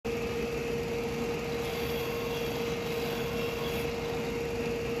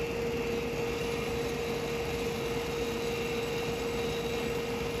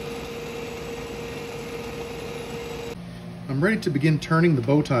I'm ready to begin turning the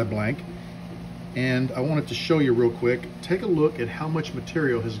bow tie blank, and I wanted to show you real quick. Take a look at how much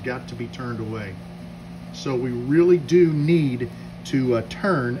material has got to be turned away. So we really do need to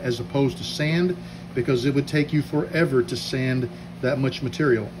turn as opposed to sand, because it would take you forever to sand that much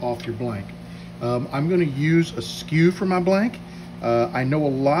material off your blank. I'm going to use a skew for my blank. I know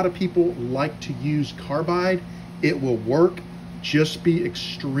a lot of people like to use carbide. It will work. Just be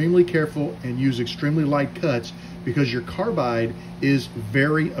extremely careful and use extremely light cuts, because your carbide is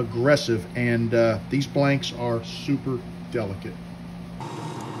very aggressive, and these blanks are super delicate.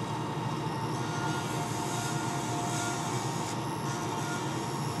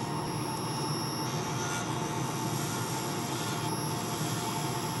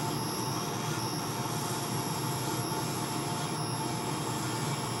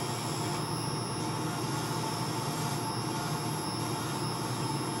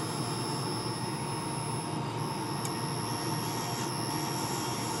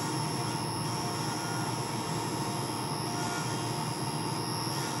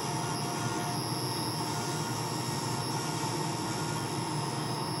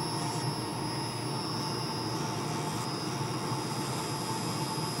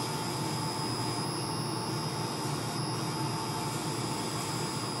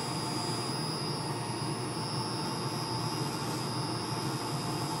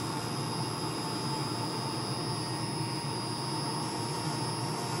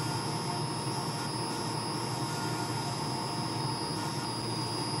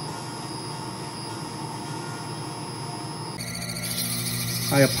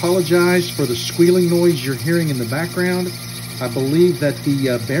 I apologize for the squealing noise you're hearing in the background. I believe that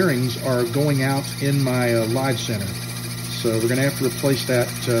the bearings are going out in my live center. So we're going to have to replace that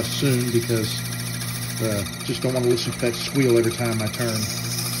soon, because just don't want to listen to that squeal every time I turn.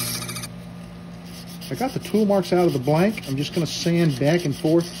 I got the tool marks out of the blank. I'm just going to sand back and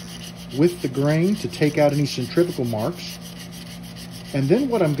forth with the grain to take out any centrifugal marks. And then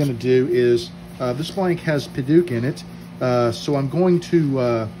what I'm going to do is, this blank has Padauk in it. So I'm going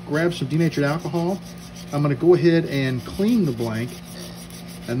to grab some denatured alcohol. I'm going to go ahead and clean the blank,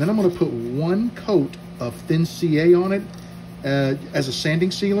 and then I'm going to put one coat of thin CA on it as a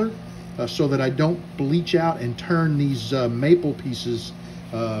sanding sealer, so that I don't bleach out and turn these maple pieces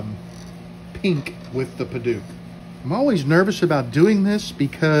pink with the Padauk. I'm always nervous about doing this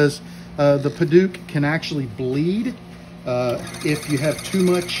because the Padauk can actually bleed if you have too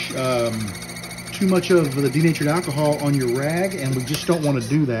much of the denatured alcohol on your rag, and we just don't want to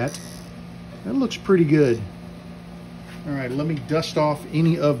do that. That looks pretty good. All right, let me dust off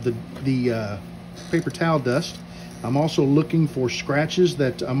any of the paper towel dust. I'm also looking for scratches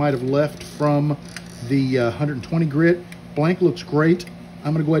that I might have left from the 120 grit. Blank looks great.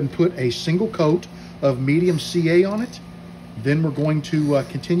 I'm going to go ahead and put a single coat of medium CA on it. Then we're going to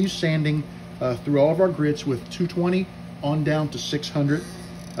continue sanding through all of our grits with 220 on down to 600.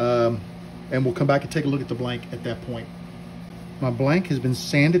 And we'll come back and take a look at the blank at that point. My blank has been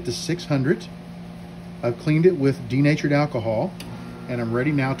sanded to 600. I've cleaned it with denatured alcohol, and I'm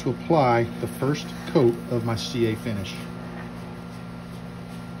ready now to apply the first coat of my CA finish.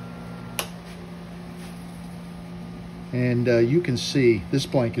 And you can see this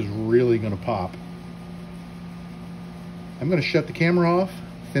blank is really going to pop. I'm going to shut the camera off,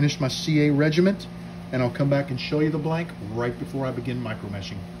 finish my CA regiment, and I'll come back and show you the blank right before I begin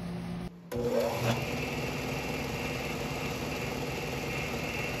micromeshing.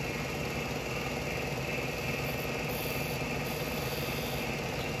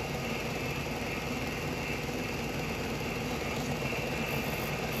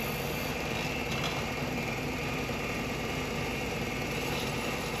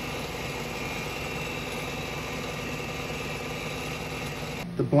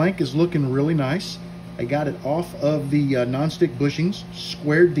 The blank is looking really nice. I got it off of the non-stick bushings,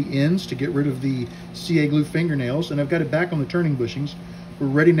 squared the ends to get rid of the CA glue fingernails, and I've got it back on the turning bushings. We're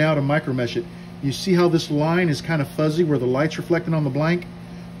ready now to micromesh it. You see how this line is kind of fuzzy where the light's reflecting on the blank?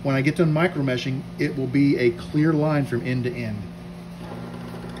 When I get done micromeshing, it will be a clear line from end to end.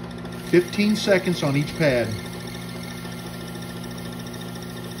 15 seconds on each pad.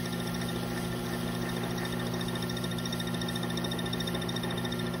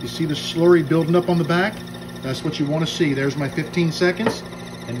 You see the slurry building up on the back? That's what you want to see. There's my 15 seconds,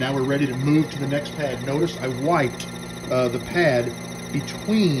 and now we're ready to move to the next pad. Notice I wiped the pad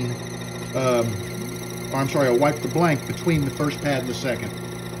between, I wiped the blank between the first pad and the second.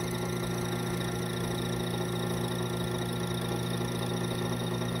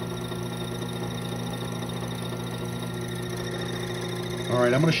 All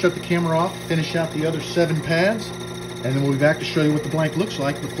right, I'm going to shut the camera off, finish out the other 7 pads, and then we'll be back to show you what the blank looks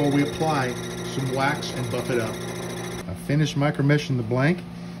like before we apply some wax and buff it up. I finished micromeshing the blank.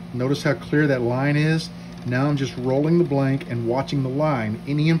 Notice how clear that line is. Now I'm just rolling the blank and watching the line.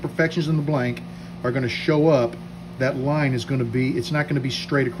 Any imperfections in the blank are going to show up. That line is going to be, it's not going to be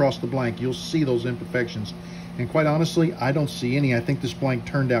straight across the blank. You'll see those imperfections. And quite honestly, I don't see any. I think this blank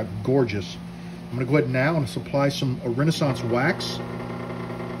turned out gorgeous. I'm going to go ahead now and apply some Renaissance wax.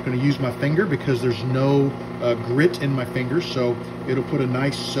 I'm going to use my finger because there's no grit in my fingers, so it'll put a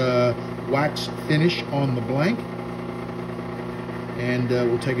nice wax finish on the blank. And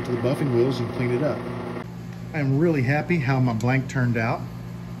we'll take it to the buffing wheels and clean it up. I'm really happy how my blank turned out.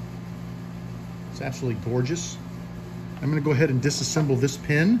 It's absolutely gorgeous. I'm going to go ahead and disassemble this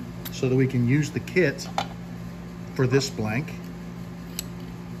pin so that we can use the kit for this blank.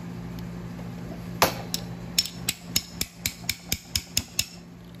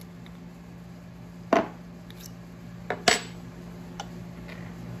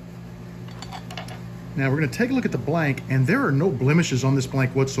 Now we're going to take a look at the blank, and there are no blemishes on this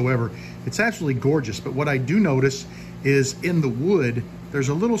blank whatsoever. It's absolutely gorgeous, but what I do notice is in the wood, there's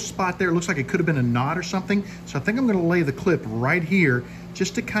a little spot there. It looks like it could have been a knot or something. So I think I'm going to lay the clip right here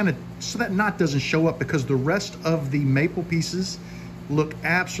just to kind of, so that knot doesn't show up, because the rest of the maple pieces look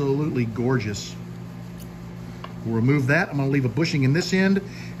absolutely gorgeous. We'll remove that. I'm going to leave a bushing in this end.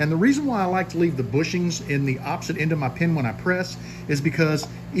 And the reason why I like to leave the bushings in the opposite end of my pin when I press is because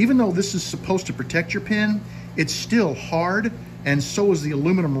even though this is supposed to protect your pin, it's still hard, and so is the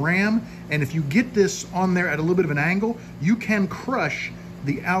aluminum ram. And if you get this on there at a little bit of an angle, you can crush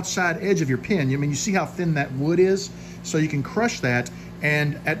the outside edge of your pin. I mean, you see how thin that wood is? So you can crush that.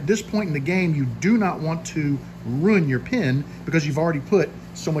 And at this point in the game, you do not want to ruin your pin because you've already put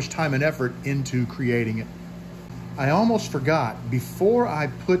so much time and effort into creating it. I almost forgot, before I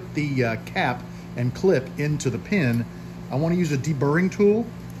put the cap and clip into the pin, I want to use a deburring tool,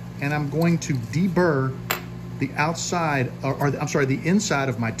 and I'm going to deburr the outside, the inside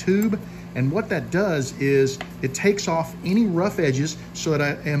of my tube. And what that does is it takes off any rough edges so that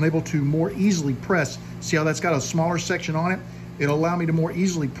I am able to more easily press. See how that's got a smaller section on it? It'll allow me to more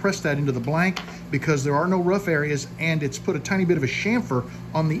easily press that into the blank because there are no rough areas, and it's put a tiny bit of a chamfer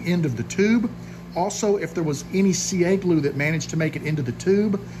on the end of the tube. Also, if there was any CA glue that managed to make it into the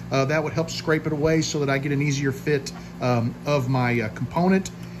tube, that would help scrape it away so that I get an easier fit of my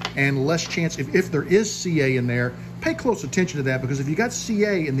component, and less chance, if there is CA in there, pay close attention to that, because if you got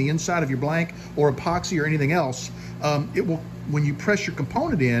CA in the inside of your blank or epoxy or anything else, it will, when you press your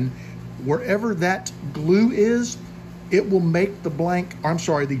component in, wherever that glue is, it will make the blank, or I'm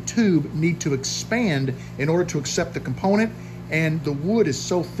sorry, the tube need to expand in order to accept the component. And the wood is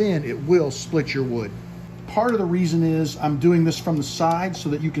so thin, it will split your wood. Part of the reason is I'm doing this from the side so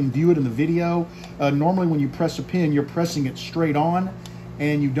that you can view it in the video. Normally when you press a pin, you're pressing it straight on,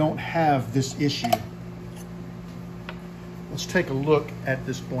 and you don't have this issue. Let's take a look at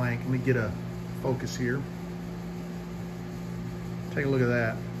this blank. Let me get a focus here. Take a look at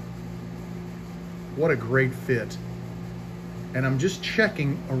that. What a great fit. And I'm just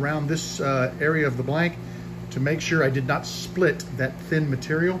checking around this area of the blank to make sure I did not split that thin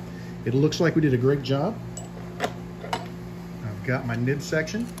material. It looks like we did a great job. I've got my nib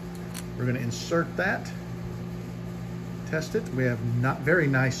section. We're going to insert that, test it. We have not very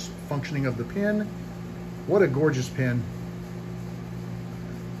nice functioning of the pin. What a gorgeous pin.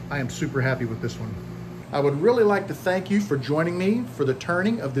 I am super happy with this one. I would really like to thank you for joining me for the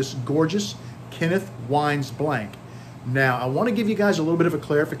turning of this gorgeous Kenneth Wines blank. Now, I want to give you guys a little bit of a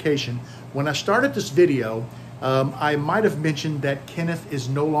clarification. When I started this video, I might have mentioned that Kenneth is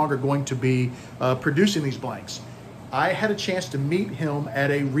no longer going to be producing these blanks. I had a chance to meet him at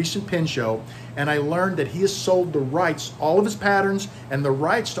a recent pin show, and I learned that he has sold the rights, all of his patterns, and the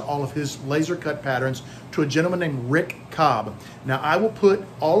rights to all of his laser cut patterns to a gentleman named Rick Cobb. Now, I will put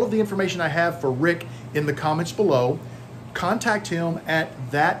all of the information I have for Rick in the comments below. Contact him at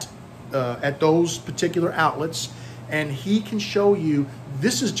those particular outlets, and he can show you.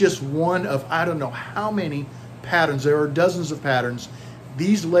 This is just one of I don't know how many patterns. There are dozens of patterns.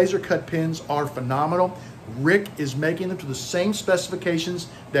 These laser cut pins are phenomenal. Rick is making them to the same specifications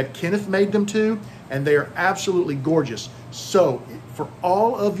that Kenneth made them to, and they are absolutely gorgeous. So for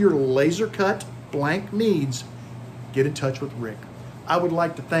all of your laser cut blank needs, get in touch with Rick. I would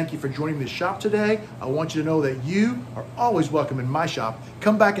like to thank you for joining this shop today. I want you to know that you are always welcome in my shop.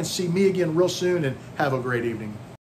 Come back and see me again real soon, and have a great evening.